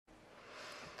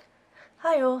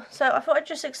Hi all, so I thought I'd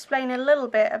just explain a little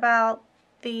bit about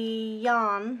the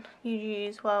yarn you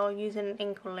use while using an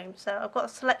Inkle loom. So I've got a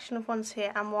selection of ones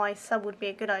here and why some would be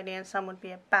a good idea and some would be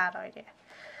a bad idea.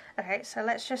 Okay, so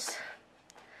let's just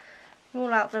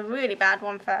rule out the really bad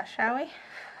one first, shall we?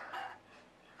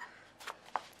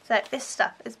 So this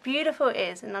stuff, as beautiful it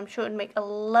is, and I'm sure it'd make a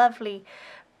lovely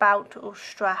bout or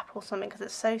strap or something because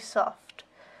it's so soft.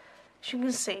 As you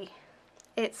can see,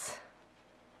 it's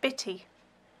bitty.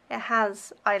 It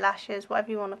has eyelashes,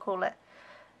 whatever you want to call it.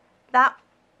 That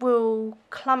will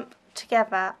clump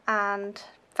together and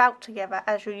felt together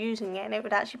as you're using it, and it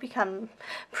would actually become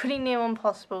pretty near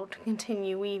impossible to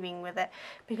continue weaving with it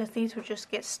because these would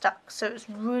just get stuck. So it's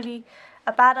really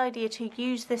a bad idea to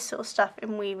use this sort of stuff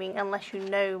in weaving unless you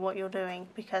know what you're doing,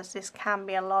 because this can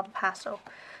be a lot of hassle.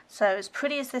 So as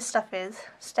pretty as this stuff is,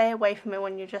 stay away from it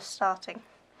when you're just starting.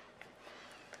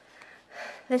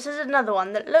 This is another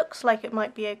one that looks like it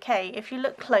might be okay. If you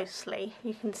look closely,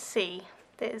 you can see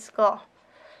that it's got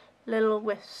little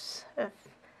wisps of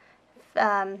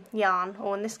yarn,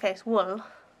 or in this case wool,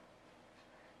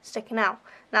 sticking out.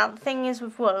 Now the thing is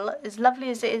with wool, as lovely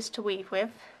as it is to weave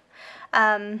with,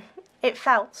 it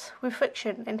felts with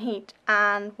friction and heat,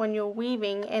 and when you're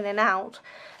weaving in and out,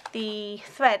 the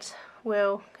threads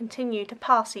will continue to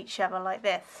pass each other like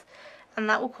this, and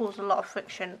that will cause a lot of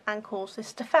friction and cause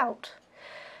this to felt.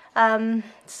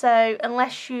 So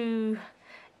unless you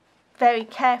very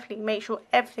carefully make sure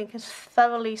everything is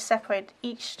thoroughly separated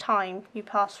each time you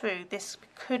pass through, this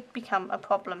could become a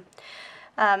problem.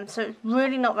 So it's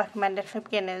really not recommended for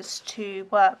beginners to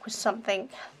work with something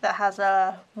that has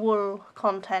a wool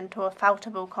content or a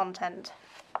feltable content.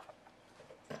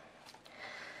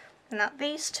 Now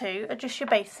these two are just your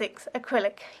basics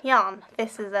acrylic yarn.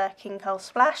 This is a Inkle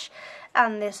Splash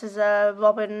and this is a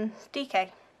Robin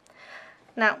DK.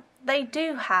 Now they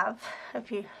do have,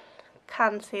 if you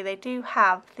can see, they do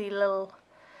have the little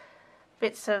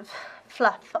bits of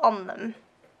fluff on them,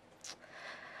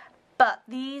 but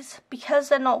these, because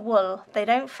they're not wool, they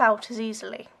don't felt as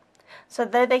easily. So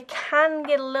though they can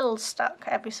get a little stuck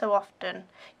every so often,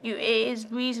 it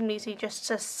is reasonably easy just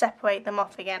to separate them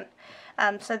off again.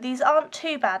 So these aren't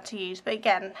too bad to use, but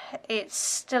again, it's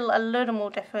still a little more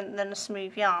different than a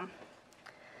smooth yarn.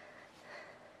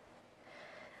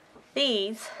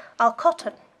 These are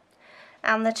cotton,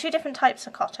 and they're two different types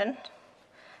of cotton.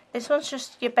 This one's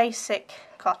just your basic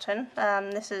cotton.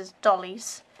 This is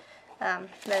Dolly's.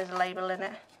 There's a label in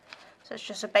it, so it's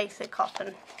just a basic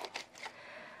cotton.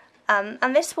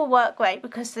 And this will work great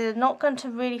because they're not going to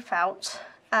really felt,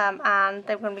 and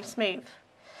they're going to be smooth.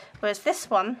 Whereas this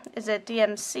one is a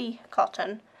DMC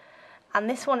cotton, and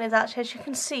this one is actually, as you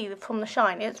can see from the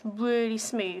shine, it's really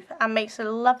smooth and makes a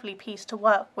lovely piece to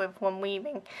work with when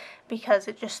weaving, because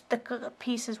it just, the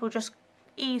pieces will just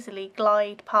easily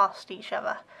glide past each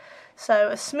other. So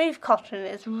a smooth cotton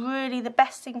is really the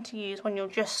best thing to use when you're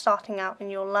just starting out and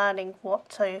you're learning what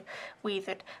to weave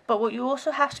it. But what you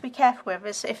also have to be careful with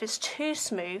is if it's too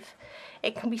smooth,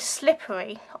 it can be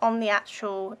slippery on the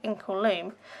actual Inkle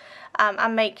loom.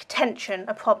 And make tension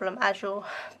a problem as you're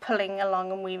pulling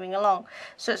along and weaving along.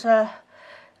 So it's a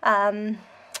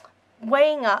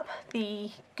weighing up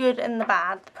the good and the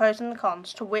bad, the pros and the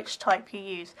cons, to which type you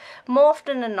use. More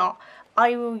often than not,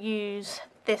 I will use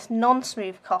this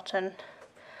non-smooth cotton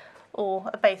or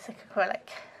a basic acrylic.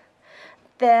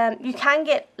 Then you can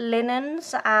get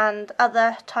linens and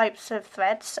other types of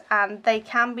threads, and they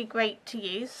can be great to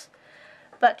use.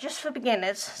 But just for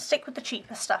beginners, stick with the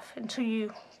cheaper stuff until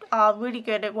you are really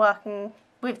good at working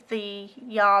with the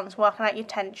yarns, working out your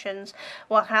tensions,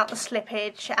 working out the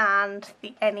slippage and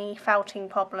any felting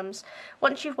problems.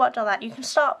 Once you've worked on that, you can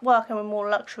start working with more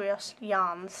luxurious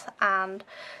yarns and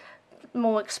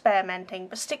more experimenting,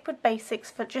 but stick with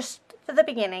basics for the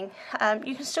beginning.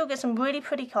 You can still get some really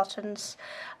pretty cottons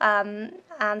and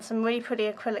some really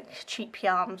pretty acrylic cheap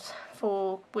yarns,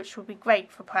 which will be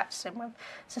great for practicing with,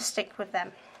 so stick with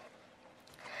them.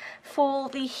 For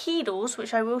the heedles,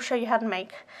 which I will show you how to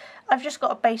make, I've just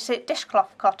got a basic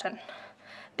dishcloth cotton.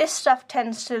 This stuff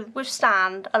tends to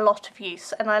withstand a lot of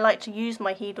use, and I like to use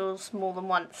my heedles more than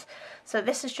once. So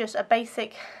this is just a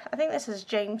basic, I think this is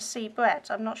James C. Brett,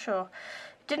 I'm not sure.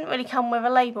 It didn't really come with a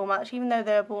label much, even though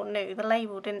they were bought new. The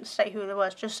label didn't state who it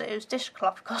was, just that it was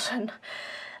dishcloth cotton.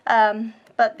 But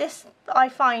But this, I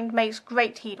find, makes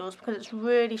great heedles because it's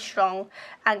really strong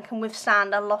and can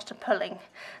withstand a lot of pulling.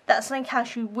 That's something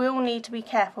else you will need to be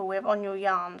careful with on your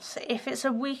yarns. If it's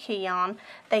a weaker yarn,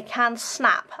 they can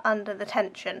snap under the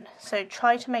tension. So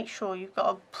try to make sure you've got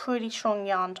a pretty strong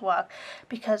yarn to work,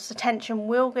 because the tension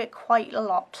will get quite a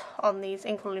lot on these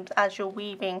Inkle looms as you're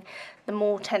weaving. The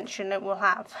more tension it will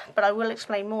have. But I will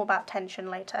explain more about tension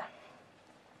later.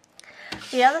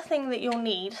 The other thing that you'll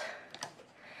need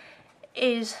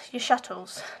is your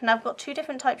shuttles. Now I've got two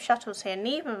different type shuttles here.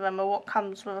 Neither of them are what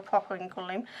comes with a proper Inkle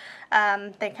loom.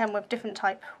 They come with different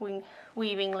type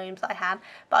weaving looms that I had,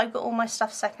 but I got all my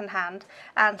stuff second hand,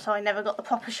 and so I never got the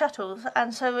proper shuttles,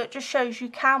 and so it just shows you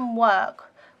can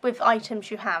work with items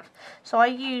you have. So I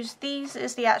use these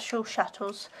as the actual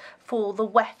shuttles for the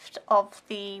weft of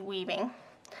the weaving,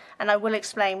 and I will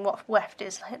explain what weft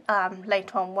is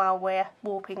later on while we're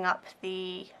warping up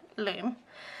the loom.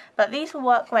 But these will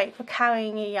work great for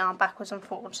carrying your yarn backwards and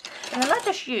forwards. And then I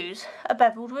just use a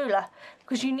beveled ruler,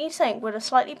 because you need something with a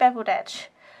slightly beveled edge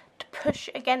to push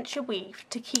against your weave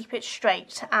to keep it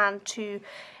straight and to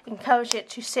encourage it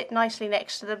to sit nicely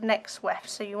next to the next weft.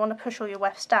 So you want to push all your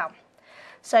wefts down.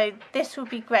 So this would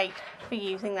be great for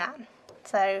using that.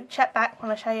 So check back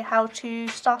when I show you how to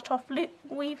start off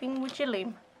weaving with your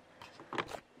loom.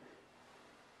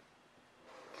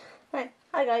 Right,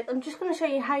 hi guys, I'm just going to show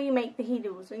you how you make the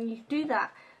heedles, and you do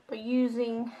that by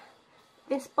using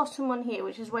this bottom one here,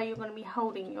 which is where you're going to be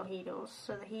holding your heedles,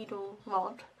 so the heedle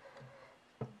rod,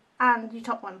 and your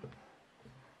top one,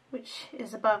 which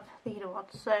is above the heedle rod.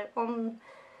 So on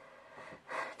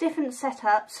different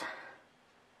setups,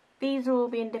 these will all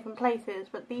be in different places,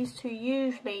 but these two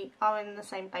usually are in the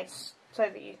same place so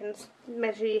that you can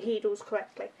measure your heedles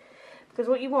correctly. Because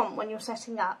what you want when you're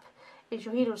setting up is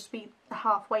your heedles to be the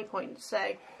halfway point.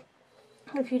 So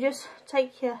if you just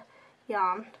take your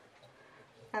yarn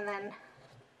and then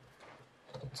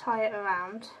tie it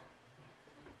around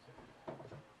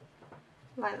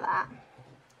like that,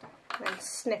 and then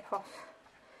snip off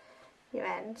your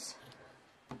ends,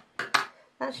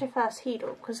 that's your first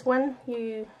heedle. Because when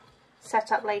you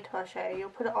set up later, I'll show you, you'll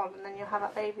put it on and then you'll have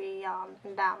it over your yarn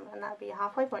and down, and that'll be your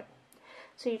halfway point.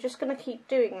 So you're just going to keep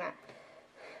doing that.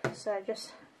 So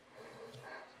just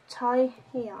tie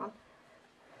your yarn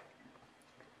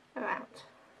around.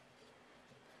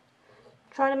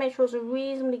 Try to make sure it's a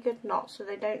reasonably good knot so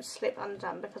they don't slip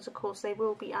undone, because of course they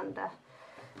will be under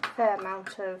a fair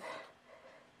amount of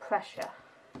pressure.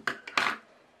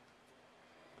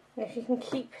 And if you can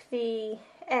keep the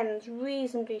ends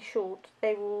reasonably short,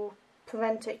 they will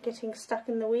prevent it getting stuck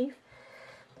in the weave.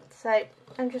 So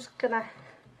I'm just going to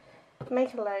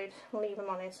make a load and leave them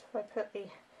on it. So if I put the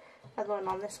other one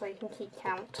on this way, you can keep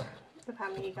count of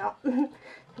how many you got. You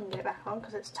can get it back on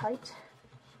because it's tight.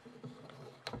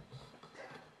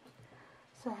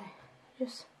 So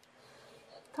just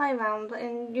tie around,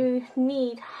 and you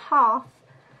need half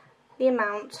the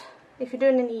amount. If you're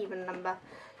doing an even number,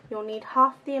 you'll need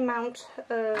half the amount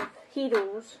of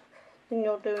heedles than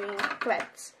you're doing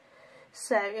threads.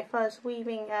 So if I was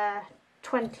weaving a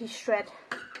 20 thread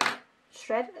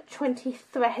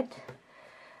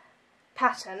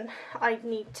pattern, I'd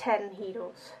need 10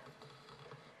 heedles.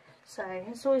 So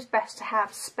it's always best to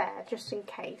have spare just in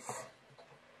case.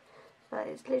 But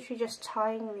it's literally just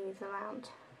tying these around,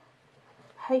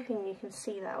 hoping you can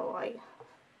see that alright.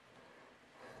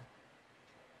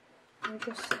 I'm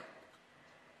just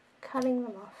cutting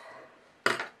them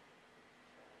off.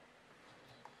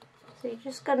 So you're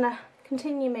just going to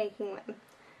continue making them,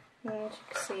 and as you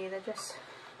can see they're just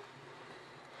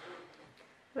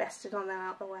rested on them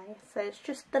out the way. So it's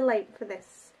just the length for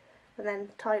this and then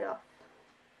tied off.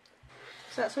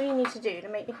 So that's all you need to do to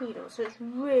make the heedles. So it's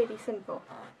really simple.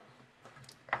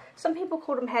 Some people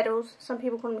call them heddles, some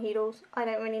people call them heedles. I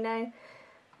don't really know.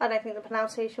 I don't think the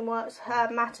pronunciation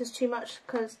matters too much,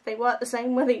 because they work the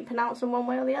same whether you pronounce them one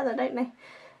way or the other, don't they?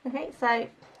 Okay, so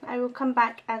I will come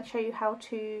back and show you how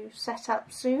to set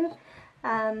up soon.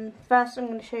 First I'm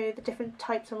going to show you the different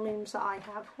types of looms that I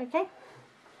have, okay?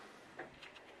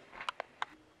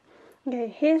 Okay,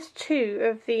 here's two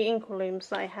of the Inkle looms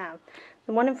that I have.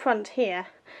 The one in front here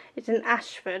is an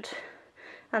Ashford,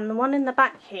 and the one in the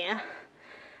back here,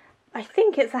 I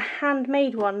think it's a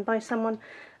handmade one by someone,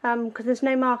 because there's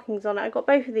no markings on it. I got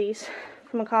both of these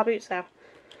from a car boot sale.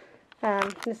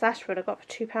 This Ashford I got for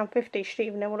 £2.50, she didn't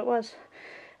even know what it was.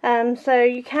 So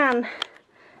you can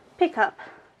pick up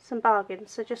some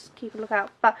bargains, so just keep a look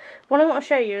out. But what I want to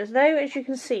show you is, though as you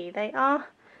can see they are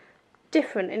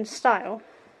different in style,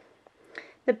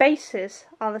 the bases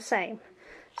are the same.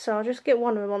 So I'll just get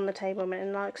one of them on the table a minute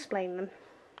and I'll explain them.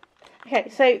 Okay,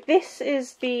 so this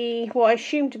is the what I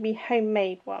assume to be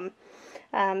homemade one,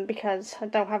 because I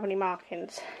don't have any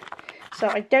markings. So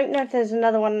I don't know if there's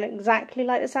another one exactly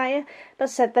like this out here, but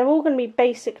as I said, they're all going to be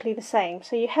basically the same.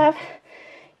 So you have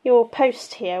your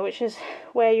post here, which is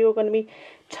where you're going to be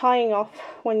tying off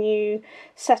when you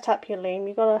set up your loom.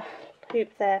 You've got a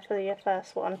hoop there for your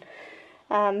first one,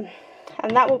 and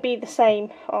that will be the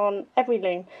same on every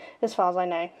loom as far as I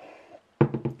know.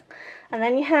 And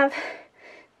then you have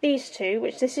these two,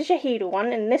 which this is your heedle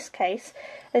one. In this case,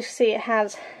 as you see, it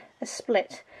has a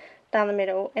split down the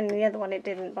middle. In the other one it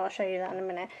didn't, but I'll show you that in a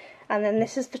minute. And then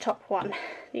this is the top one.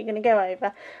 You're going to go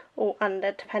over or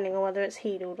under, depending on whether it's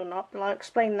heedled or not, but I'll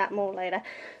explain that more later.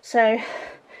 So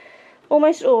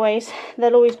almost always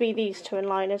there'll always be these two in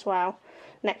line as well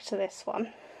next to this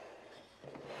one.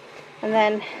 And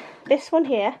then this one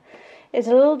here is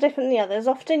a little different than the others.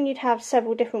 Often you'd have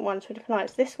several different ones with different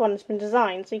heights. This one's been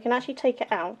designed so you can actually take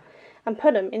it out and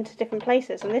put them into different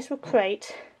places, and this will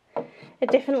create a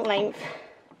different length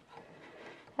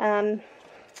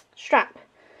strap.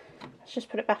 Let's just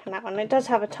put it back in that one. It does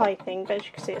have a tie thing, but as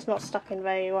you can see it's not stuck in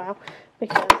very well,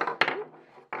 because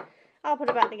I'll put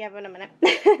it back together in a minute.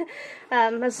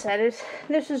 As I said,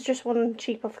 this is just one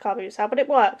cheap off the car boot sale, but it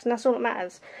works and that's all that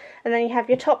matters. And then you have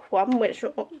your top one, which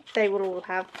they will all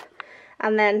have.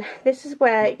 And then this is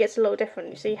where it gets a little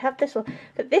different. So you have this one,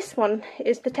 but this one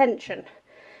is the tension.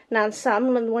 Now in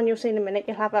some, and the one you'll see in a minute,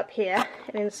 you'll have up here,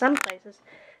 and in some places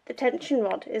the tension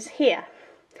rod is here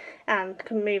and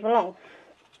can move along.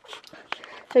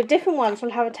 So different ones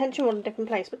will have a tension rod in a different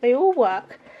place, but they all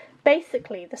work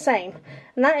basically the same,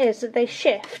 and that is that they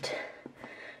shift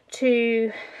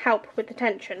to help with the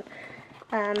tension.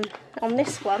 On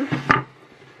this one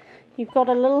you've got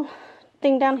a little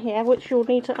thing down here which you'll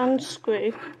need to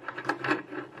unscrew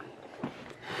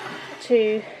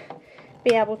to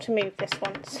be able to move this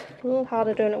one. It's a little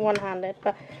harder doing it one-handed,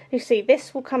 but you see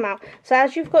this will come out. So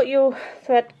as you've got your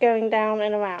thread going down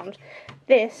and around,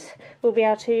 this will be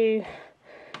able to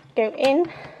go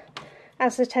in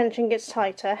as the tension gets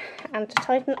tighter, and to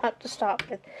tighten up to start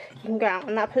with, you can go out,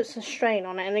 and that puts a strain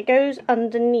on it, and it goes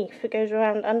underneath, it goes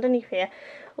around underneath here,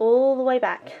 all the way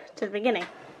back to the beginning.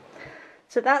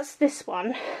 So that's this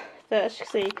one, that as you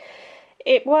see,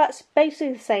 it works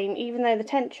basically the same, even though the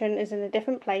tension is in a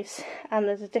different place, and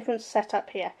there's a different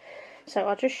setup here. So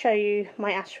I'll just show you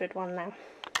my Ashford one now.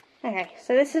 Okay,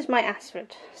 so this is my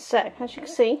Ashford. So, as you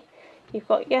can see, you've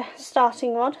got your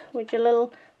starting rod with your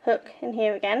little hook in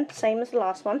here again, same as the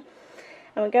last one,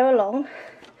 and we go along,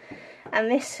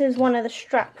 and this is one of the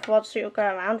strap rods that you'll go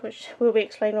around, which will be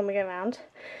explained when we go around,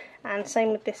 and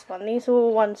same with this one. These are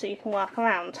all ones that you can work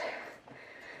around.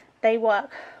 They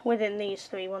work within these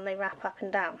three when they wrap up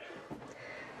and down.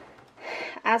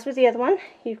 As with the other one,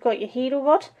 you've got your heedle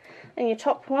rod and your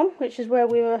top one, which is where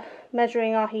we were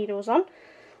measuring our heedles on,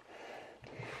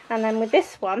 and then with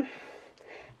this one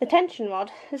the tension rod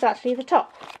is actually the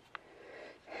top.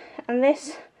 And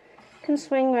this can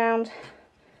swing round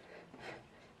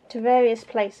to various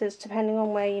places depending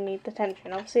on where you need the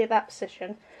tension. Obviously at that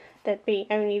position there'd be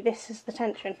only this is the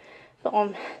tension, but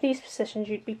on these positions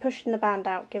you'd be pushing the band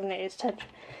out, giving it its tension.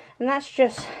 And that's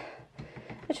just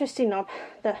a twisty knob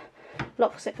that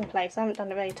locks it in place. I haven't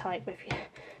done it very tight, but if you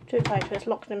do it tight, it's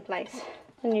locked in place.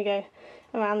 Then you go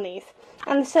around these.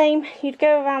 And the same, you'd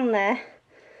go around there,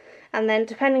 and then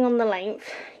depending on the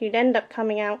length you'd end up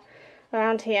coming out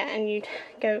around here, and you'd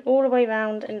go all the way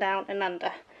round and down and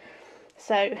under.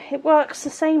 So it works the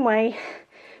same way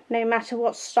no matter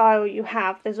what style you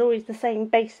have. There's always the same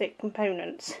basic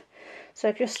components. So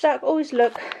if you're stuck, always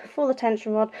look for the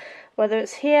tension rod, whether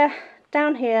it's here,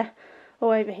 down here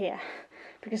or over here,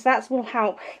 because that will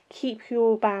help keep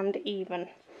your band even.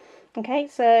 Okay,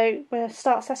 so we'll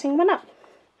start setting one up.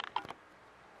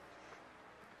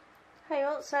 Hey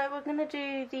all, so we're going to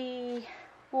do the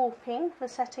warping for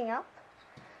setting up.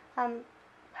 I'm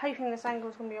hoping this angle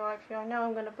is going to be alright for you. I know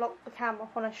I'm going to block the camera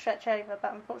when I stretch over,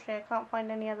 but unfortunately I can't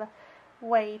find any other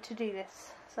way to do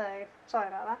this, so sorry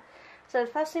about that. So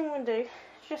the first thing we're going to do is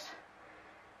just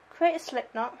create a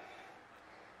slip knot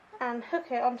and hook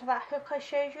it onto that hook I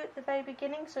showed you at the very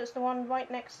beginning, so it's the one right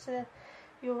next to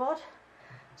your rod.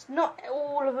 It's not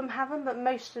all of them have them, but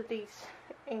most of these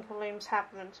Inkle looms have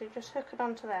them, so you just hook it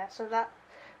onto there, so that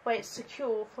way it's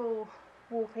secure for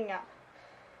warping up.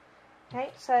 Okay,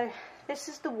 so this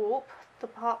is the warp, the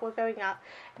part we're going up,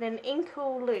 and an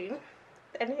Inkle loom,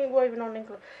 anything woven on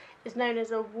Inkle, is known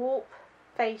as a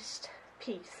warp-faced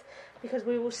piece, because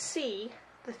we will see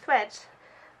the threads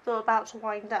that are about to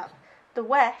wind up. The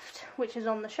weft, which is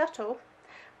on the shuttle,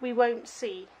 we won't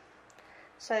see.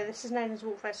 So this is known as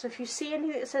warp thread. So if you see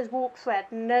anything that says warp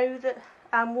thread, know that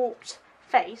warped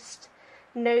faced,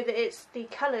 know that it's the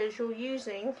colours you're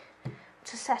using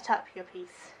to set up your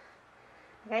piece.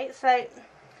 Okay, so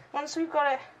once we've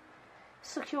got it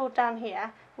secured down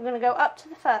here, we're going to go up to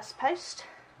the first post,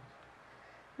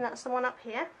 and that's the one up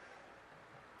here.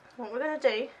 What we're going to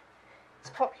do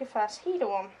is pop your first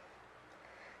heedle on.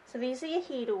 So these are your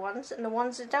heedle ones, and the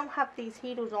ones that don't have these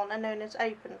heedles on are known as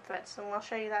open threads, and I'll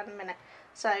show you that in a minute.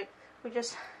 So we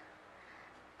just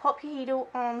pop your heedle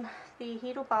on the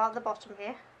heedle bar at the bottom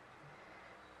here,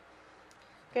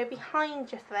 go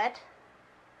behind your thread,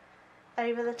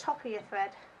 over the top of your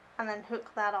thread, and then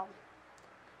hook that on.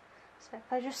 So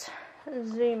if I just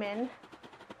zoom in,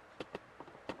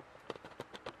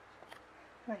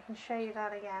 I can show you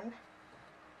that again.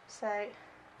 So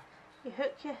you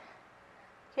hook your,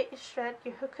 get your thread,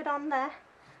 you hook it on there,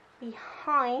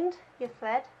 behind your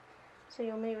thread, so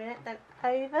you're moving it, then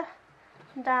over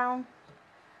and down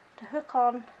to hook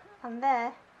on, and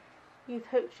there you've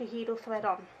hooked your heedle thread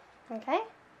on. Okay?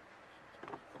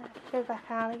 So go back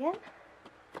out again.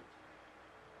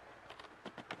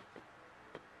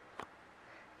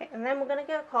 Okay, and then we're going to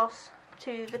go across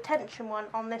to the tension one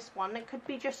on this one. It could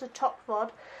be just a top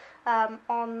rod.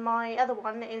 On my other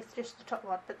one it is just the top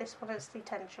rod, but this one is the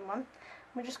tension one.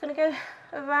 We're just going to go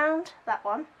around that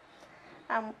one,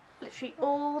 and literally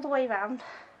all the way around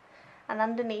and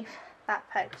underneath that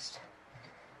post.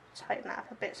 Tighten that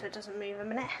up a bit so it doesn't move a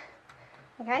minute.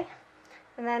 Okay,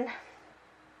 and then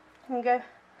you go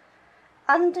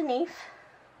underneath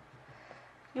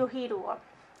your heedle one.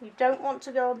 You don't want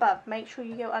to go above, make sure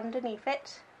you go underneath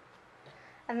it.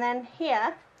 And then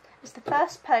here is the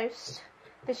first post.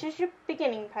 This is your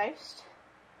beginning post,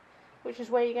 which is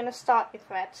where you're going to start your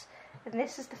threads. And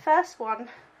this is the first one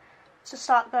to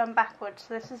start going backwards.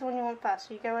 So this is the one you want first.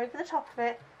 So you go over the top of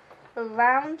it,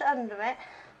 around under it,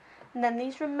 and then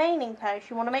these remaining posts,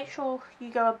 you want to make sure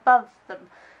you go above them.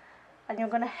 And you're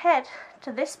going to head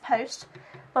to this post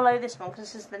below this one,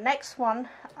 because this is the next one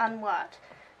unworked.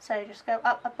 So just go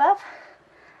up above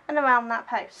and around that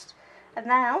post. And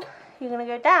now you're going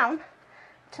to go down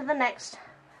to the next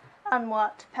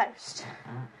unworked post.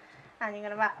 And you're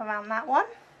going to wrap around that one.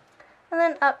 And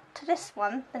then up to this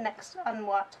one, the next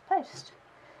unworked post.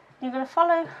 And you're going to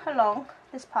follow along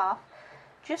this path,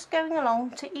 just going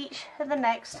along to each of the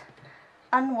next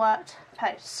unworked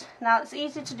posts. Now it's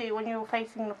easy to do when you're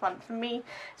facing the front. For me,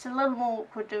 it's a little more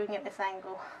awkward doing it at this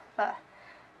angle. But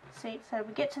see, so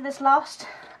we get to this last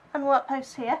unworked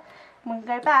post here, and we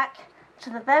go back to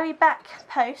the very back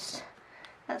post.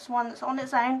 That's the one that's on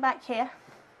its own back here.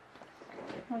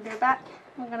 We go back,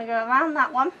 we're going to go around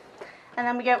that one, and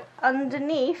then we go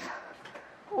underneath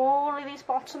all of these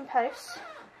bottom posts,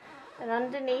 and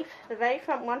underneath the very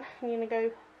front one, and you're going to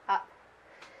go up.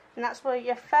 And that's where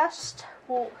your first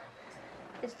walk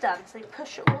is done. So you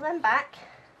push all them back,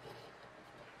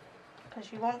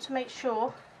 because you want to make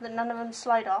sure that none of them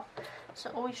slide off. So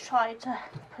always try to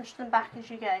push them back as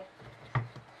you go.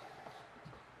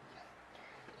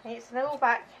 Okay, so they're all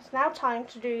back. It's now time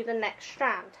to do the next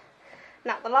strand.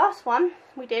 Now the last one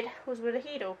we did was with a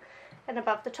heedle and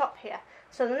above the top here.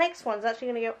 So the next one's actually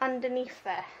going to go underneath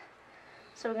there.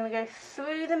 So we're going to go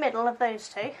through the middle of those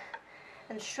two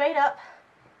and straight up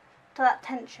to that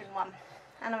tension one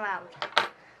and around.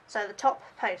 So the top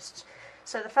posts.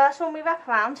 So the first one we wrap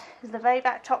around is the very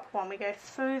back top one. We go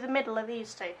through the middle of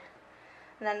these two.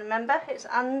 And then remember, it's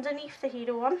underneath the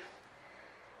heedle one.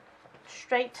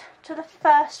 Straight to the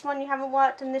first one you haven't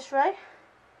worked in this row.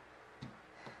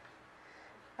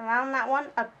 Around that one,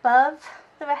 above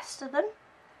the rest of them.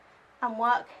 And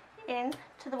work in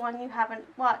to the one you haven't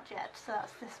worked yet. So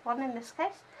that's this one in this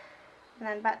case. And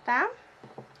then back down.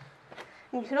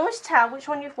 And you can always tell which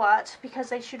one you've worked because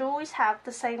they should always have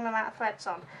the same amount of threads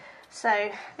on. So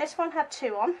this one had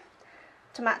 2 on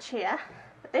to match here,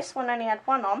 but this one only had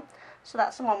 1 on, so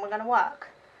that's the one we're going to work.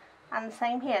 And the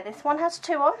same here, this one has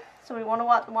 2 on, so we want to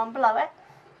work the one below it.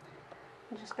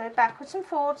 And just go backwards and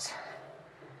forwards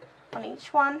on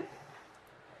each one,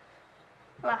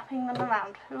 wrapping them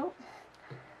around. Ooh.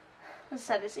 As I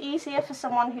said, it's easier for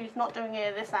someone who's not doing it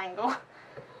at this angle.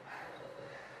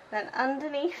 Then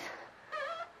underneath,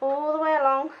 all the way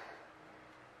along,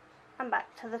 and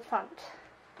back to the front.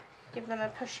 Give them a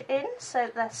push in so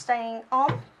they're staying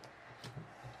on.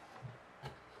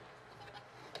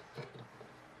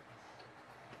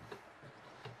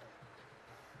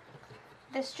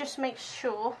 This just makes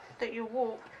sure that your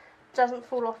warp doesn't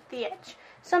fall off the edge.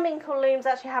 Some Inkle looms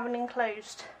actually have an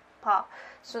enclosed part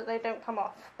so that they don't come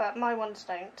off, but my ones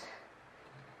don't.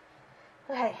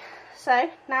 Okay, so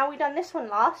now we've done this one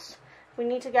last, we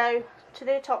need to go to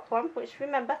the top one, which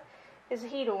remember is a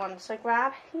heedle one. So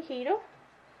grab your heedle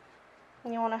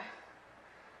and you want to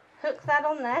hook that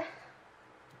on there.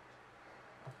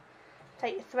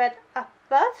 Take your thread up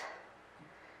above,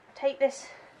 take this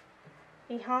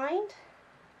behind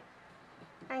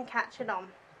and catch it on.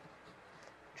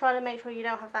 Try to make sure you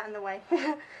don't have that in the way.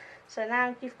 So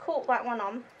now you've caught that one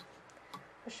on,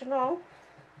 push along.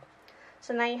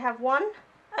 So now you have one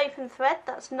open thread,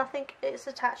 that's nothing it's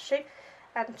attached to,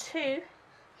 and two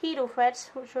heedle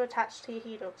threads which are attached to your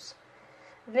heedles.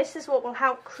 And this is what will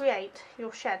help create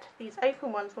your shed. These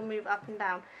open ones will move up and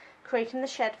down, creating the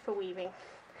shed for weaving.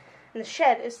 And the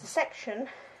shed is the section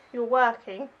you're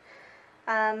working,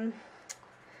 and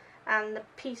the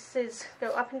pieces go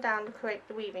up and down to create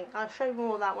the weaving. I'll show you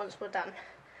more of that once we're done.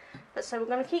 But so we're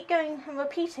going to keep going and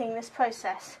repeating this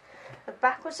process of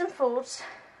backwards and forwards.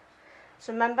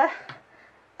 So remember,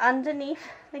 underneath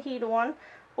the heedle one,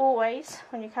 always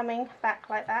when you're coming back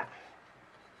like that,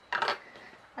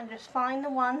 and just find the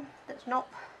one that's not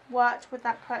worked with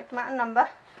that correct amount of number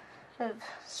of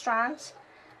strands,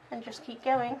 and just keep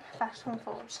going backwards and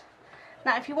forwards.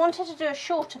 Now if you wanted to do a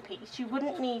shorter piece, you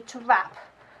wouldn't need to wrap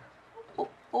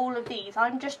all of these.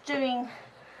 I'm just doing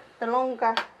the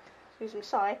longer,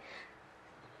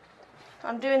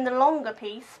 I'm doing the longer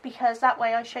piece because that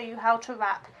way I show you how to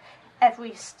wrap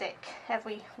every stick,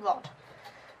 every rod.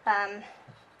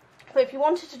 But if you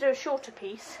wanted to do a shorter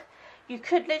piece, you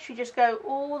could literally just go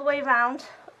all the way around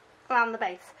the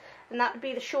base, and that would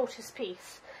be the shortest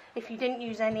piece if you didn't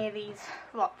use any of these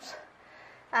rods.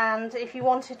 And if you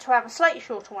wanted to have a slightly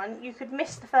shorter one, you could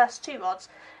miss the first two rods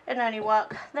and only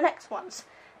work the next ones.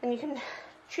 And you can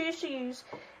choose to use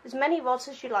as many rods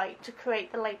as you like to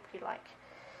create the length you like.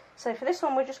 So for this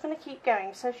one we're just going to keep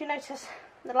going. So if you notice,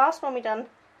 the last one we done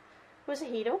was a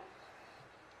heedle.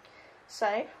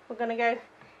 So we're going to go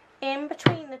in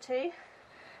between the two,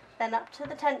 then up to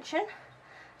the tension.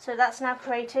 So that's now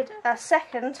created a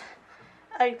second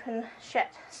open shed,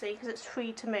 see, because it's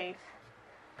free to move.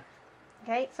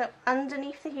 Okay, so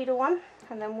underneath the heedle one,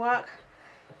 and then work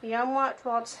the unworked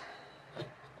rods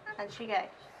as you go.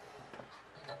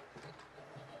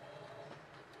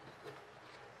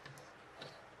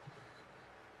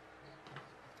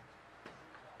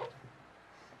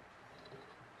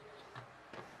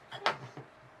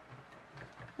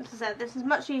 As I said, this is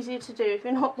much easier to do if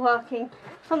you're not working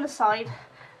from the side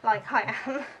like I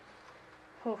am,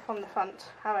 or from the front,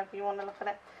 however you want to look at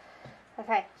it.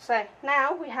 Okay, so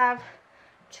now we have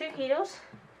two heedles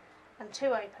and two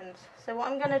opens. So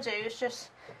what I'm going to do is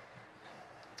just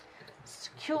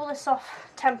secure this off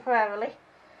temporarily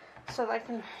so that I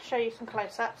can show you some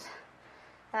close-ups,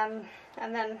 and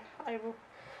then I will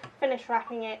finish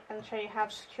wrapping it and show you how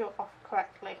to secure it off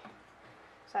correctly.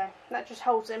 So that just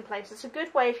holds it in place. It's a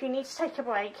good way if you need to take a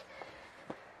break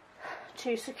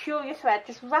to secure your thread.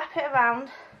 Just wrap it around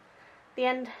the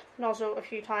end nozzle a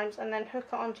few times and then hook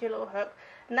it onto your little hook,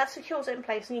 and that secures it in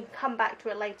place, and you can come back to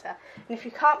it later. And if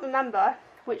you can't remember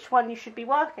which one you should be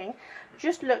working,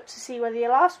 just look to see whether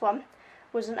your last one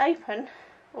was an open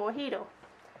or a heedle.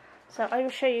 So I will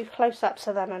show you close-ups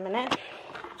of them in a minute.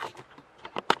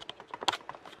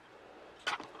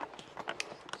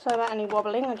 Sorry about any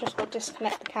wobbling, I just got to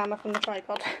disconnect the camera from the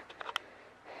tripod.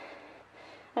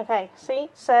 Okay, see,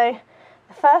 so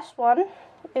the first one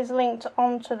is linked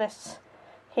onto this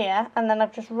here, and then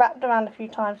I've just wrapped around a few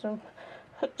times and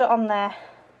hooked it on there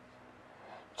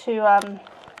to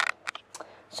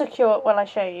secure it while I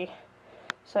show you.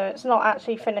 So it's not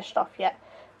actually finished off yet,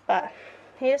 but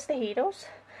here's the heedles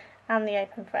and the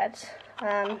open threads.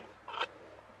 Come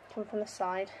from the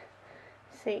side.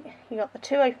 See, you got the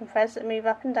two open threads that move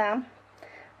up and down,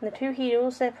 and the two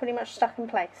heedles, they're pretty much stuck in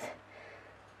place.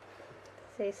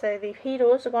 See, so the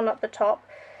heedles have gone up the top,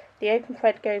 the open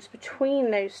thread goes between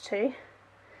those two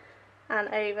and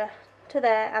over to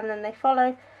there, and then they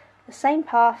follow the same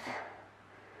path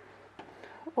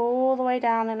all the way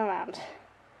down and around.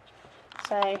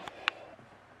 So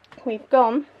we've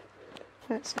gone,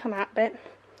 let's come out a bit,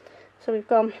 so we've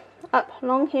gone up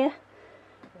along here,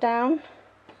 down,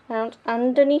 round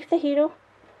underneath the heedle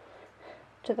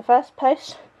to the first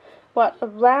post, work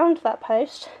around that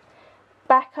post,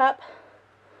 back up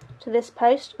to this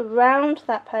post, around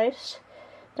that post,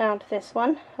 down to this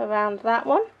one, around that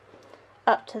one,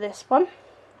 up to this one,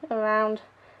 around,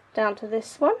 down to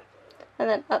this one, and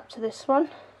then up to this one.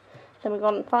 Then we've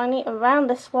gone finally around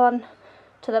this one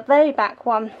to the very back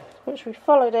one, which we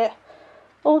followed it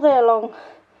all the way along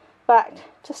back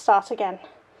to start again.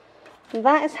 And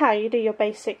that is how you do your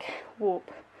basic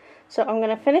warp. So I'm going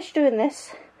to finish doing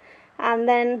this, and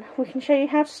then we can show you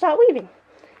how to start weaving.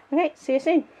 Okay, see you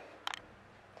soon.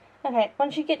 Okay,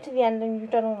 once you get to the end and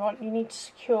you've done all right, you need to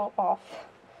secure off.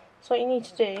 So what you need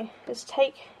to do is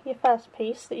take your first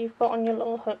piece that you've got on your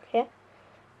little hook here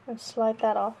and slide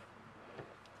that off.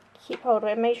 Keep hold of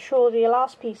it, make sure the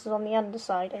last piece is on the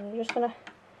underside, and you're just going to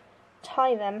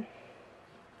tie them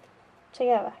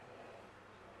together.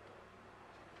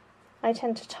 I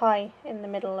tend to tie in the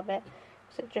middle of it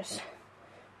because it just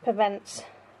prevents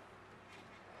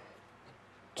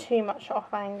too much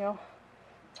off angle.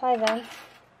 Tie them,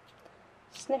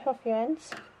 snip off your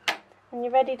ends, and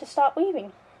you're ready to start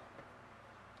weaving.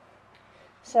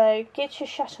 So get your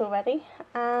shuttle ready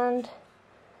and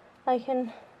I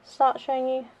can start showing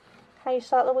you how you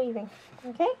start the weaving.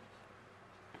 Okay?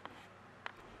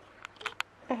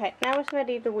 Okay, now it's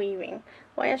ready the weaving.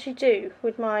 What I actually do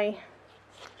with my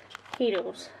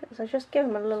needles is I just give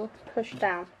them a little push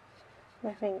down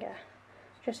with my finger.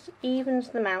 Just evens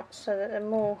them out so that they're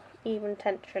more even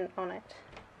tension on it.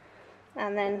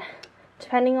 And then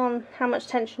depending on how much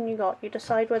tension you got, you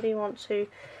decide whether you want to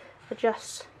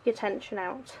adjust your tension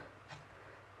out.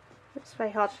 It's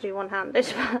very hard to do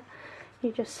one-handed, but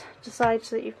you just decide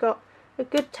so that you've got a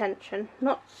good tension,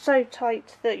 not so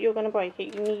tight that you're going to break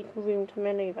it, you need room to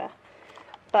manoeuvre.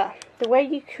 But the way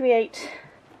you create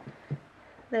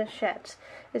the sheds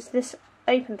is this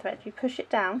open thread. You push it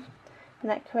down and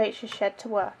that creates your shed to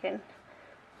work in,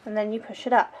 and then you push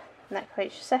it up and that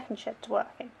creates your second shed to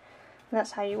work in, and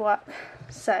that's how you work.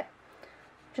 So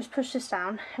just push this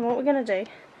down, and what we're going to do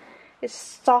is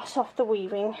start off the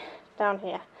weaving down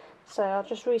here. So I'll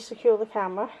just re-secure the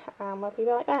camera and we'll be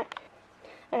right back.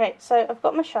 Okay, so I've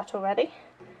got my shuttle ready,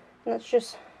 and it's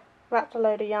just wrapped a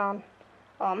load of yarn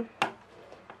on.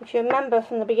 If you remember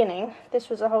from the beginning, this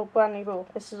was a whole brand new ball.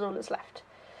 This is all that's left.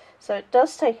 So it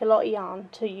does take a lot of yarn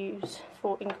to use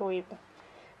for Inkle weaving.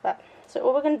 So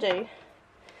all we're going to do,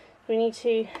 we need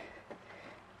to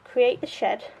create the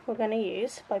shed we're going to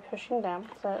use by pushing down.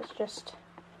 So it's just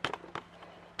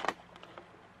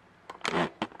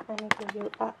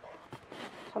you up,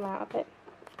 come out a bit.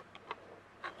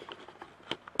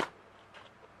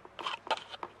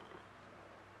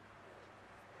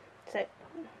 So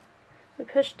we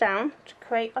push down to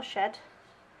create our shed.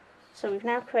 So we've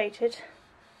now created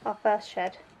our first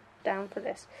shed down for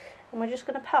this, and we're just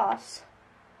going to pass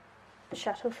the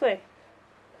shuttle through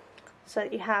so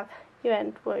that you have your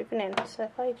end woven in. So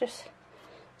if I just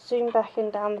zoom back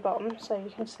in down the bottom so you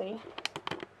can see.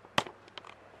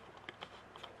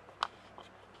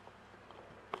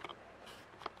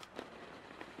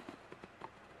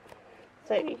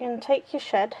 So you can take your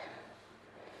shed.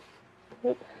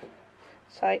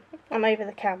 Sorry, I'm over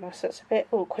the camera so it's a bit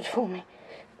awkward for me.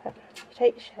 But you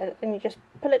take your shed and you just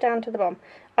pull it down to the bottom.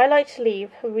 I like to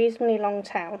leave a reasonably long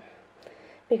tail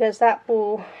because that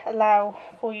will allow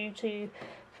for you to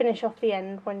finish off the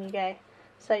end when you go.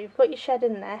 So you've got your shed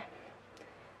in there,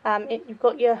 you've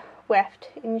got your weft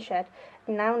in your shed.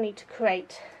 You now need to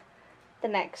create the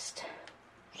next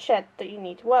shed that you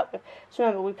need to work with. So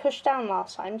remember, we pushed down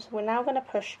last time, so we're now going to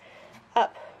push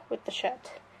up with the shed.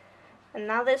 And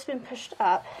now that it's been pushed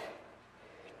up,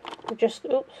 we're just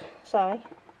going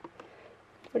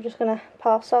to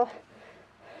pass our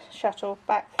shuttle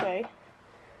back through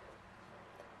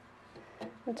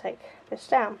and take this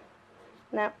down.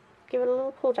 Now give it a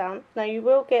little pull down. Now you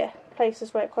will get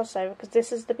places where it crosses over because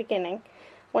this is the beginning.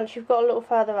 Once you've got a little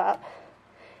further up,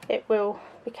 it will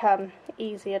become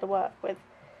easier to work with.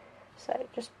 So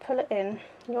just pull it in.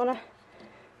 You want to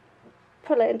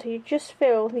pull it until you just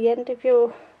feel the end of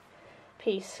your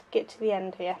piece get to the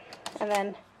end here,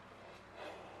 and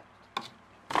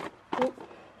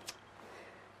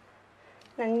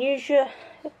then use your,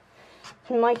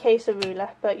 in my case a ruler,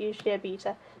 but usually a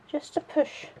beater, just to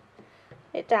push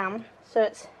it down so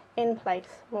it's in place,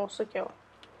 more secure.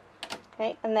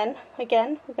 Okay, and then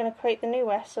again we're going to create the new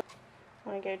weft. So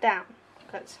I'm going to go down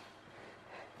because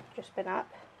it's just been up.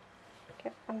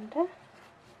 Get under,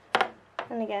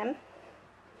 and again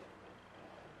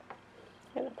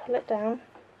I'm going to pull it down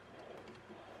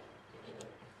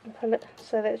and pull it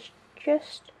so that it's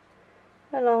just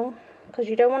along, because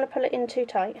you don't want to pull it in too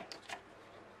tight.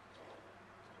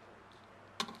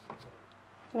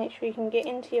 Make sure you can get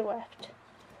into your weft,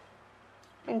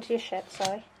 into your shed,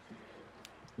 sorry,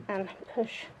 and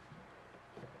push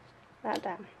that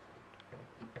down.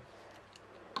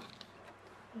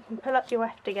 You can pull up your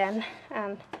weft again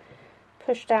and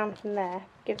push down from there,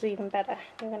 gives even better.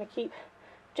 You're going to keep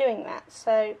doing that.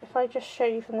 So if I just show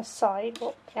you from the side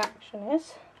what the action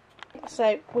is.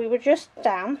 So we were just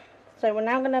down, so we're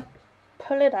now going to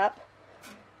pull it up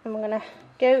and we're going to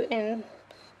go in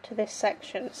to this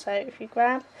section. So if you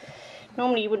grab,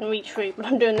 normally you wouldn't reach through, but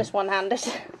I'm doing this one-handed.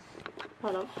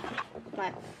 hold on,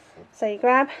 right, so you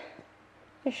grab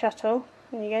your shuttle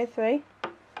and you go through,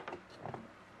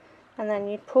 and then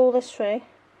you pull this through,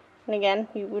 and again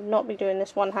you would not be doing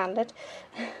this one-handed.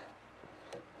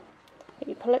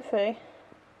 You pull it through,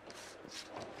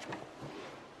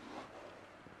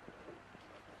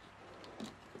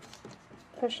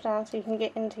 push down so you can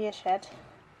get into your shed,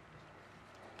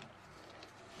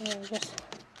 and then just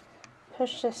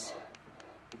push this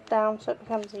down so it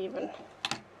becomes even.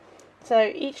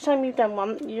 So each time you've done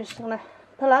one, you're just going to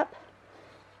pull up,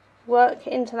 work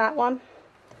into that one,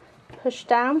 push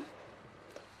down,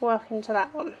 work into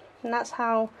that one, and that's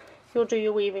how you'll do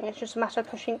your weaving. It's just a matter of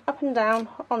pushing up and down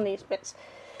on these bits.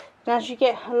 And as you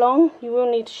get along, you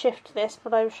will need to shift this,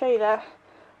 but I will show you that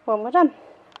when we're done.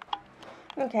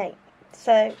 Okay,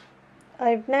 so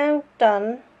I've now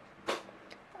done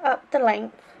up the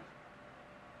length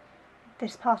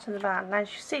this part of the band. Now,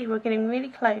 as you see, we're getting really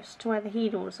close to where the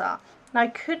heedles are. Now I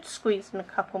could squeeze in a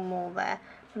couple more there,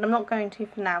 but I'm not going to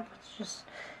for now.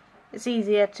 It's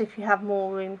easier if you have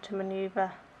more room to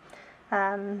manoeuvre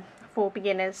for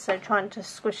beginners, so trying to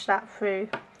squish that through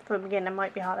for a beginner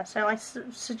might be harder. So I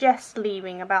suggest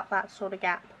leaving about that sort of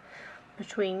gap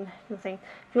between the thing.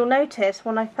 You'll notice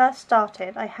when I first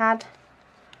started I had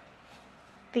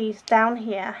these down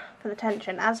here for the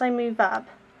tension. As I move up,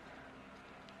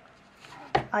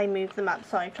 I move them up.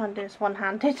 Sorry, I'm trying to do this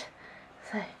one-handed.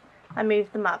 So I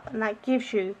move them up, and that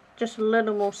gives you just a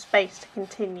little more space to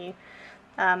continue,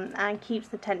 and keeps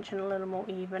the tension a little more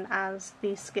even. As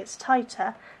these gets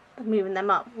tighter, moving them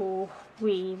up will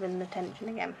re-even the tension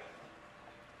again.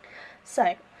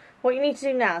 So what you need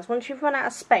to do now is, once you've run out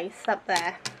of space up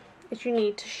there, is you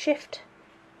need to shift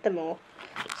them all.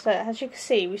 So as you can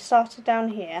see, we started down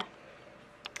here,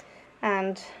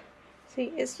 and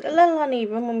see, it's a little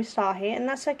uneven when we start here, and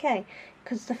that's okay,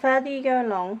 because the further you go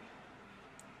along,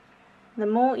 the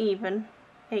more even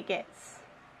it gets.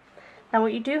 Now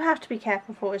what you do have to be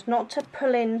careful for is not to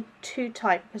pull in too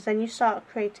tight, because then you start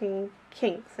creating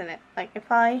kinks in it. Like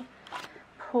if I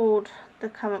pulled the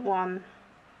current one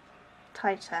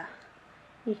tighter,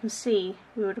 you can see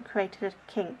we would have created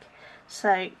a kink.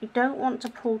 So you don't want to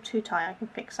pull too tight. I can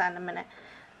fix that in a minute.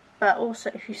 But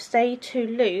also, if you stay too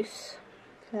loose,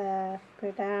 go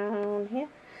down here,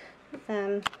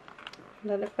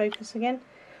 let it focus again.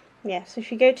 Yeah, so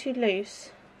if you go too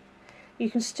loose, you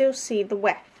can still see the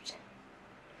weft,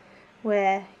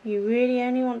 where you really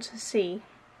only want to see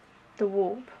the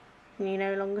warp, and you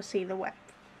no longer see the weft.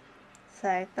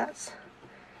 So that's,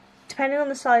 depending on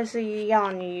the size of your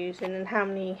yarn you're using and how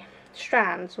many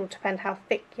strands, will depend how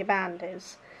thick your band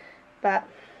is. But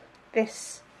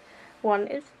this one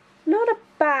is not a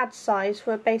bad size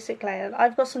for a basic layer.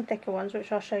 I've got some thicker ones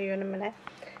which I'll show you in a minute.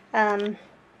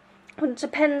 It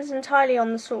depends entirely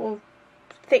on the sort of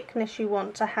thickness you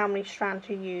want, to how many strands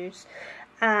you use,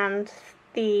 and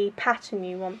the pattern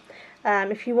you want.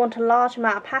 If you want a large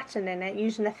amount of pattern in it,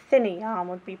 using a thinner yarn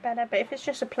would be better, but if it's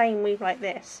just a plain weave like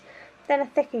this, then a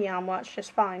thicker yarn works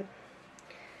just fine.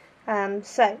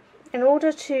 So in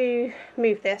order to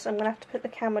move this, I'm going to have to put the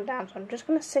camera down, so I'm just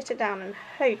going to sit it down and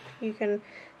hope you can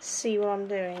see what I'm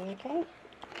doing, okay?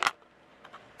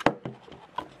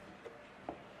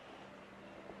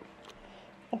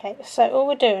 Okay, so all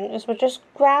we're doing is we're just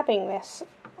grabbing this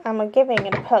and we're giving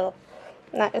it a pull.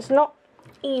 Now it's not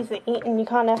easy, and you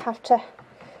kind of have to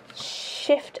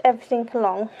shift everything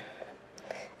along,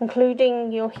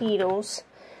 including your heedles.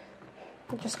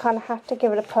 You just kind of have to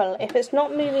give it a pull. If it's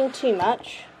not moving too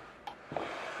much,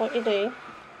 what you do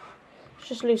is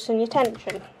just loosen your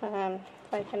tension. If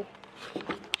I can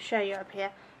show you up here.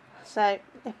 So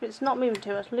if it's not moving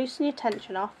too much, loosen your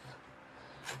tension off.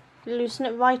 Loosen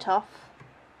it right off.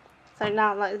 So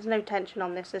now, like, there's no tension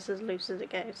on this. This is as loose as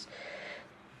it goes.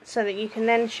 So that you can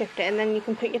then shift it, and then you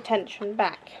can put your tension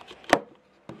back.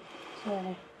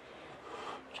 So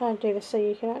try and do this so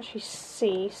you can actually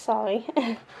see. Sorry.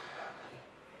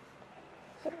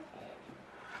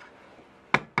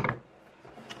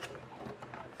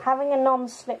 Having a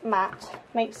non-slip mat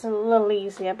makes it a little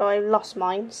easier, but I lost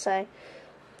mine, so,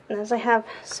 and as I have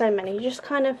so many, you just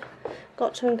kind of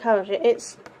got to encourage it.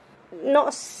 It's not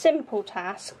a simple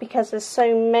task because there's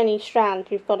so many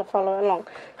strands you've got to follow along,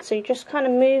 so you just kind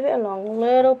of move it along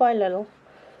little by little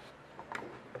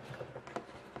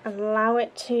and allow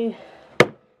it to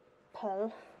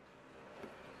pull.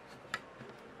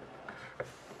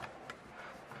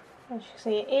 As you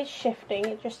see, it is shifting,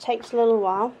 it just takes a little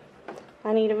while.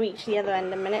 I need to reach the other end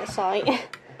in a minute, sorry. I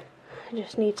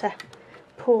just need to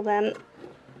pull them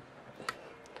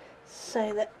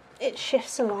so that it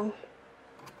shifts along.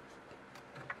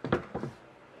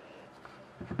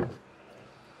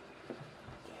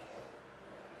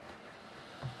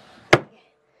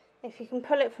 if you can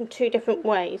pull it from two different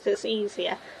ways, it's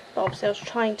easier. But obviously I was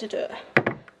trying to do it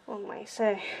one way.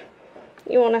 So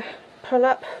you want to pull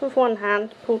up with one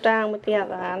hand, pull down with the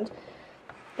other hand,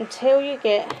 until you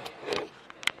get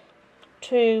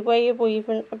to where you're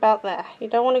weaving, about there. You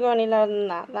don't want to go any lower than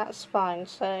that, that's fine.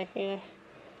 So you're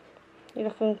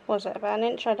looking, was it about an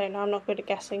inch? I don't know, I'm not good at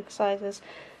guessing sizes.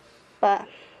 But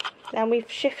then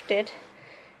we've shifted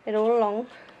it all along,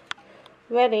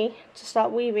 ready to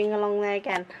start weaving along there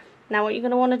again. Now what you're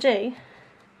going to want to do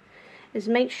is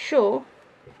make sure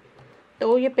that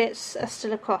all your bits are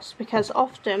still across, because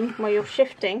often when you're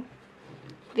shifting,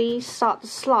 these start to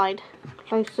slide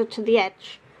closer to the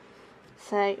edge.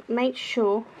 So make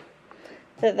sure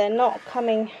that they're not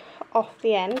coming off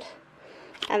the end,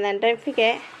 and then don't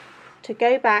forget to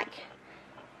go back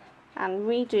and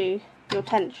redo your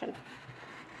tension.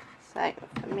 So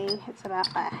for me it's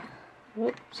about there.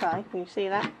 Oops, sorry, can you see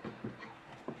that?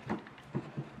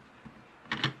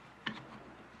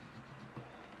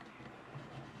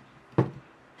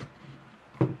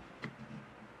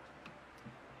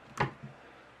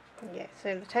 Yeah,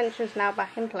 so the tension's now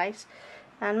back in place,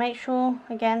 and make sure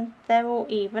again they're all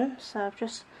even. So I've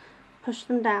just pushed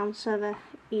them down so they're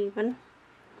even,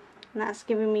 and that's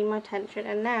giving me my tension.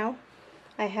 And now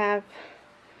I have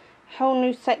a whole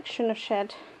new section of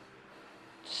shed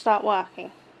to start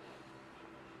working.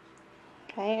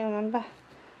 Okay, remember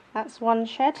that's one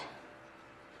shed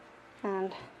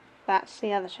and that's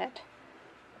the other shed,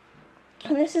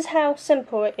 and this is how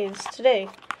simple it is to do.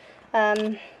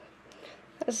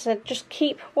 As I said, just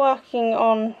keep working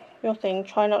on your thing,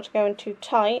 try not to go in too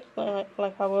tight,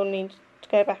 like I will need to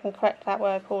go back and correct that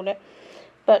where I pulled it,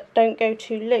 but don't go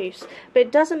too loose. But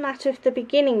it doesn't matter if the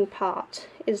beginning part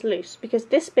is loose, because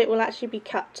this bit will actually be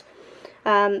cut,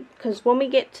 because when we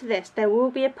get to this there will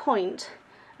be a point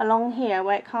along here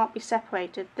where it can't be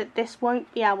separated, that this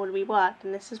won't be able to be worked,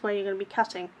 and this is where you're going to be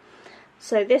cutting.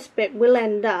 So this bit will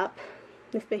end up,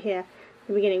 this bit here,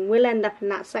 the beginning, will end up in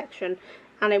that section,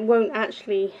 and it won't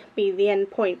actually be the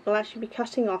end point. We'll actually be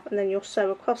cutting off, and then you'll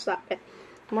sew across that bit.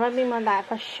 And what I mean by that,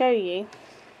 if I show you,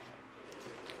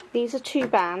 these are two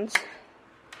bands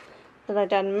that I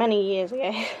done many years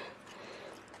ago.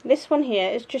 This one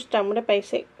here is just done with a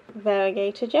basic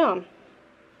variegated yarn.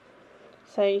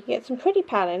 So you get some pretty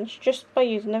patterns just by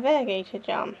using a variegated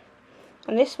yarn.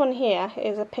 And this one here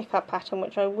is a pickup pattern,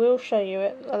 which I will show you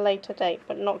at a later date,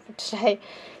 but not for today.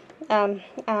 And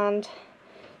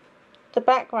the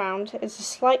background is a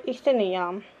slightly thinner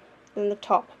yarn than the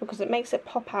top, because it makes it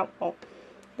pop out more.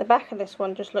 The back of this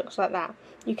one just looks like that.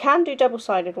 You can do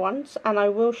double-sided ones, and I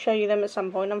will show you them at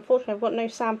some point. Unfortunately, I've got no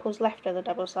samples left of the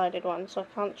double-sided ones, so I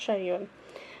can't show you them.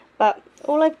 But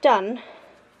all I've done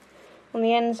on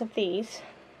the ends of these,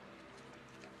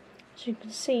 as you can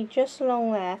see just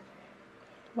along there,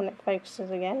 when it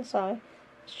focuses again, sorry,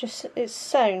 it's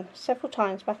sewn several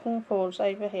times back and forwards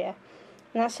over here,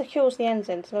 and that secures the ends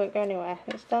in so they won't go anywhere.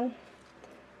 It's done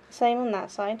the same on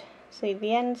that side. See,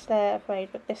 the ends there are frayed,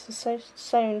 but this is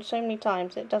sewn so many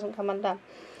times it doesn't come undone.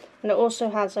 And it also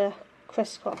has a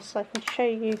crisscross, so I can show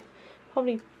you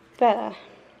probably better.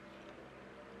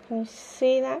 Can you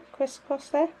see that crisscross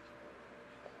there?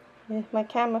 If my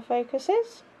camera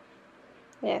focuses.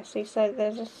 Yeah, see, so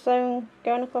there's a sewn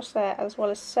going across there as well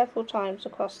as several times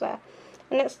across there.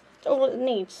 And that's all it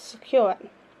needs to secure it.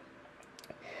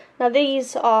 Now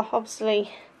these are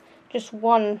obviously just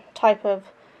one type of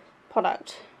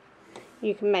product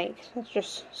you can make. It's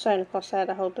just sewn across there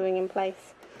to hold the ring in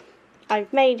place.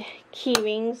 I've made key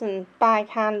rings and bag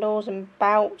handles and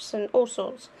belts and all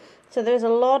sorts. So there's a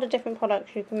lot of different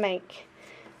products you can make.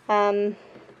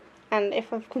 And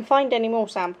if I can find any more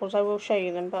samples I will show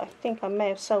you them, but I think I may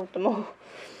have sold them all.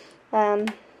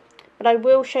 But I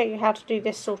will show you how to do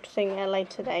this sort of thing at a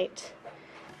later date.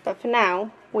 But for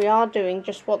now we are doing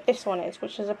just what this one is,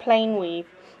 which is a plain weave.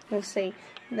 You'll see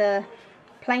the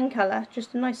plain colour,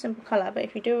 just a nice simple colour, but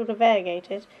if you do all the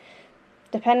variegated,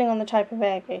 depending on the type of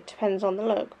variegate, depends on the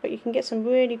look, but you can get some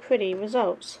really pretty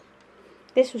results.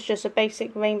 This was just a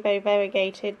basic rainbow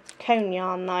variegated cone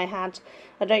yarn that I had.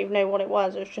 I don't even know what it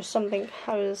was just something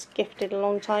I was gifted a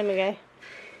long time ago.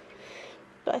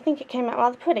 But I think it came out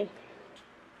rather pretty.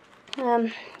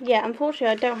 Yeah, unfortunately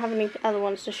I don't have any other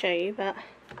ones to show you, but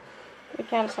we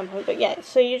can at some point. But yeah,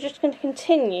 so you're just going to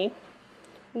continue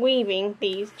weaving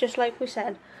these, just like we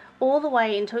said, all the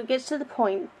way until it gets to the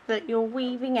point that your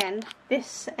weaving end,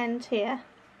 this end here,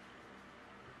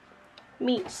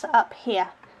 meets up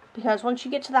here. Because once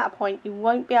you get to that point you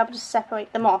won't be able to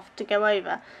separate them off to go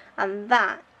over, and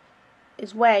that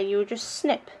is where you'll just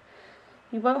snip.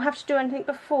 You won't have to do anything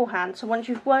beforehand. So once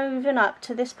you've woven up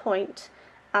to this point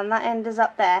and that end is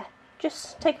up there,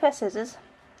 just take a pair of scissors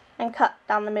and cut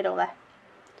down the middle there.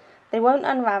 They won't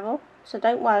unravel, so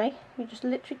don't worry, you just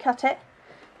literally cut it,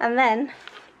 and then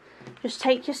just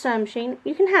take your sewing machine.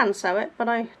 You can hand sew it, but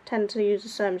I tend to use a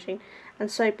sewing machine, and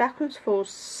sew backwards and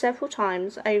forwards several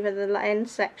times over the end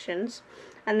sections,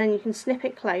 and then you can snip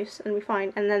it close and be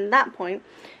fine. And then at that point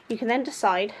you can then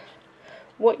decide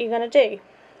what you're going to do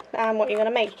and what you're going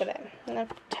to make with it. I'm going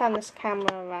to turn this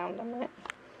camera around a minute.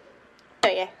 Oh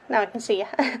yeah, now I can see you.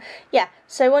 Yeah,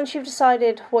 so once you've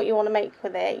decided what you want to make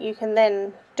with it, you can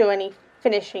then do any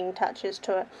finishing touches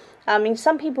to it. I mean,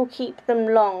 some people keep them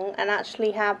long and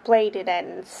actually have braided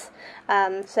ends,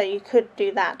 so you could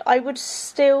do that. I would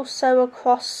still sew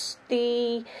across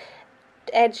the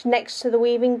edge next to the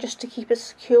weaving just to keep it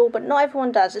secure, but not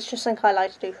everyone does. It's just something I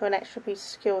like to do for an extra piece of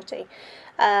security.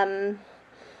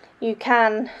 You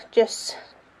can just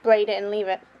braid it and leave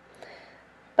it,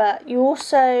 but you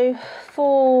also,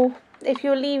 if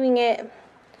you're leaving it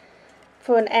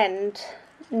for an end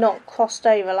not crossed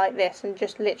over like this and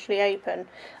just literally open,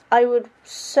 I would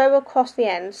sew across the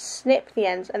ends, snip the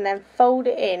ends, and then fold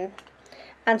it in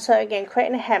and sew again,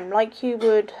 creating a hem like you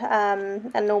would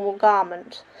a normal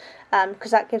garment, because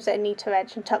that gives it a neater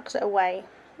edge and tucks it away.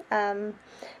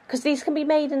 Because these can be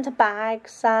made into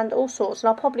bags and all sorts, and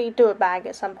I'll probably do a bag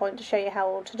at some point to show you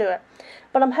how to do it.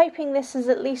 But I'm hoping this has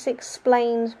at least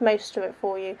explained most of it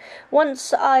for you.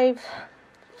 Once I've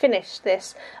finished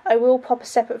this, I will pop a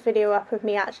separate video up of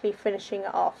me actually finishing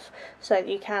it off so that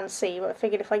you can see. But I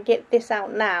figured if I get this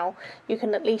out now, you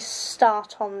can at least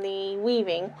start on the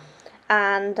weaving,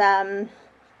 and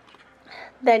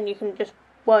then you can just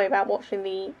worry about watching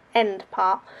the end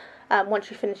part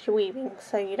once you finish your weaving,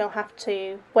 so you don't have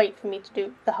to wait for me to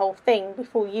do the whole thing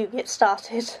before you get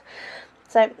started.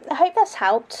 So I hope that's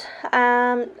helped.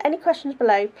 Any questions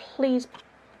below, please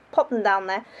pop them down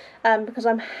there, because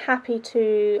I'm happy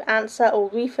to answer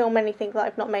or refilm anything that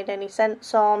I've not made any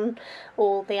sense on,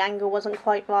 or the angle wasn't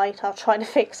quite right. I'll try to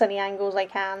fix any angles I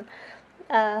can,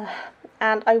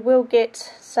 and I will get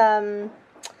some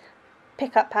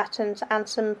pick-up patterns and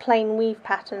some plain weave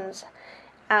patterns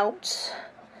out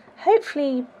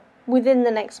hopefully within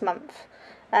the next month,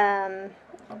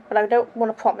 but I don't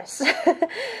want to promise.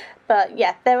 But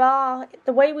yeah, there are,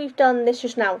 the way we've done this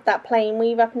just now, that plain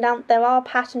weave up and down, there are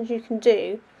patterns you can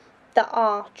do that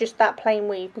are just that plain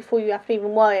weave before you have to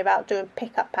even worry about doing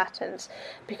pick-up patterns,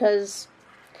 because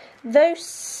though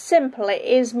simple, it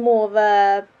is more of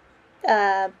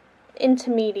a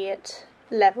intermediate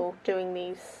level doing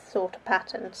these sort of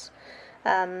patterns.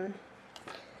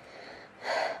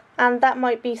 And that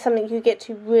might be something you get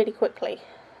to really quickly,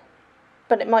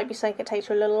 but it might be something that takes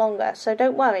you a little longer. So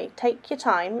don't worry, take your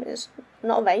time, it's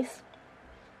not a race.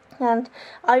 And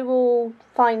I will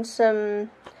find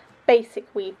some basic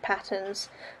weave patterns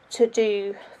to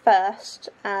do first,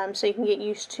 so you can get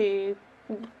used to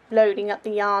loading up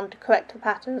the yarn to correct the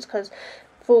patterns, because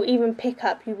for even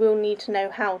pickup you will need to know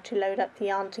how to load up the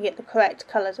yarn to get the correct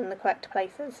colours in the correct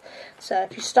places. So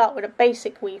if you start with a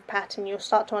basic weave pattern, you'll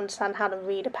start to understand how to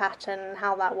read a pattern and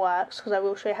how that works, because I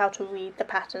will show you how to read the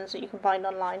patterns that you can find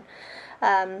online,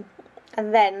 and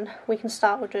then we can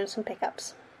start with doing some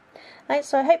pickups. Right,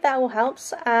 so I hope that all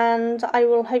helps, and I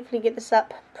will hopefully get this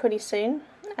up pretty soon,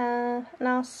 and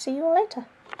I'll see you all later.